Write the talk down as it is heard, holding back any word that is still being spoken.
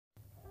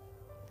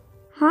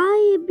Hi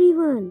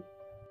everyone!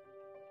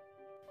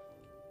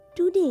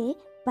 Today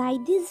by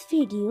this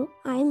video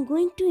I am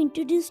going to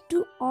introduce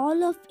to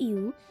all of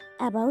you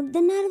about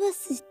the nervous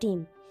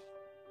system.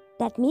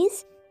 That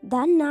means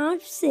the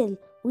nerve cell,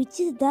 which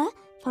is the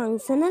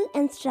functional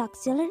and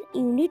structural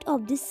unit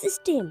of this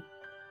system.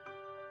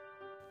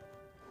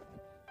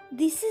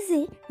 This is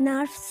a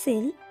nerve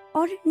cell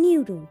or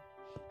neuron.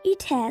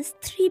 It has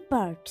three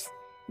parts: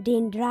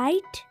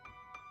 dendrite,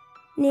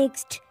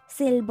 next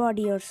cell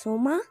body or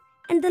soma,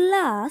 and the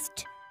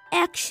last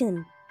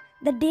axon.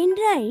 The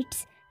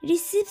dendrites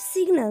receive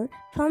signal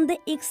from the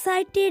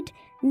excited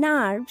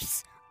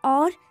nerves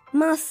or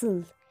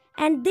muscles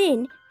and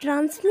then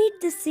transmit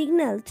the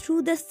signal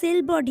through the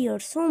cell body or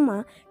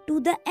soma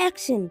to the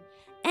axon,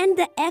 and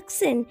the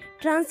axon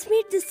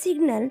transmit the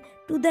signal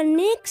to the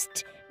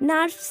next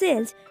nerve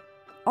cells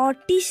or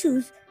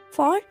tissues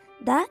for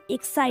the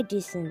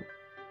excitation.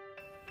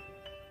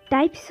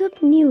 Types of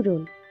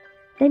neuron.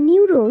 The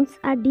neurons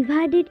are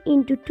divided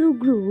into two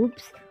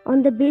groups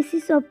on the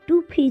basis of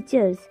two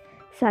features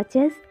such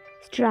as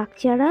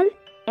structural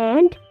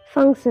and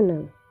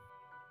functional.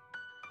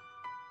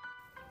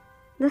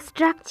 The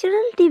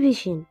structural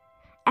division.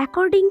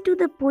 According to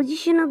the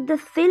position of the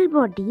cell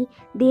body,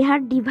 they are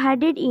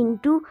divided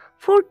into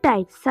four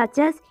types such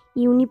as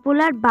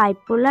unipolar,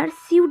 bipolar,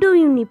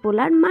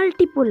 pseudo-unipolar,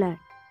 multipolar.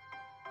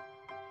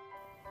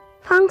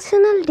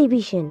 Functional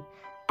division.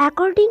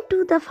 According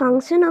to the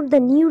function of the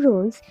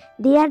neurons,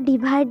 they are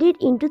divided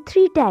into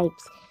three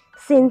types: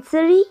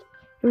 sensory,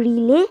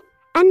 relay,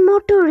 and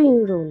motor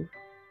neuron.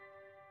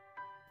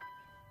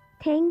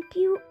 Thank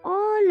you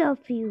all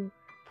of you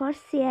for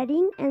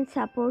sharing and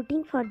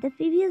supporting for the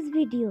previous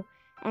video,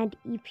 and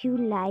if you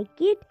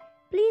like it,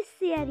 please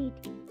share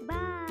it.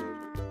 Bye.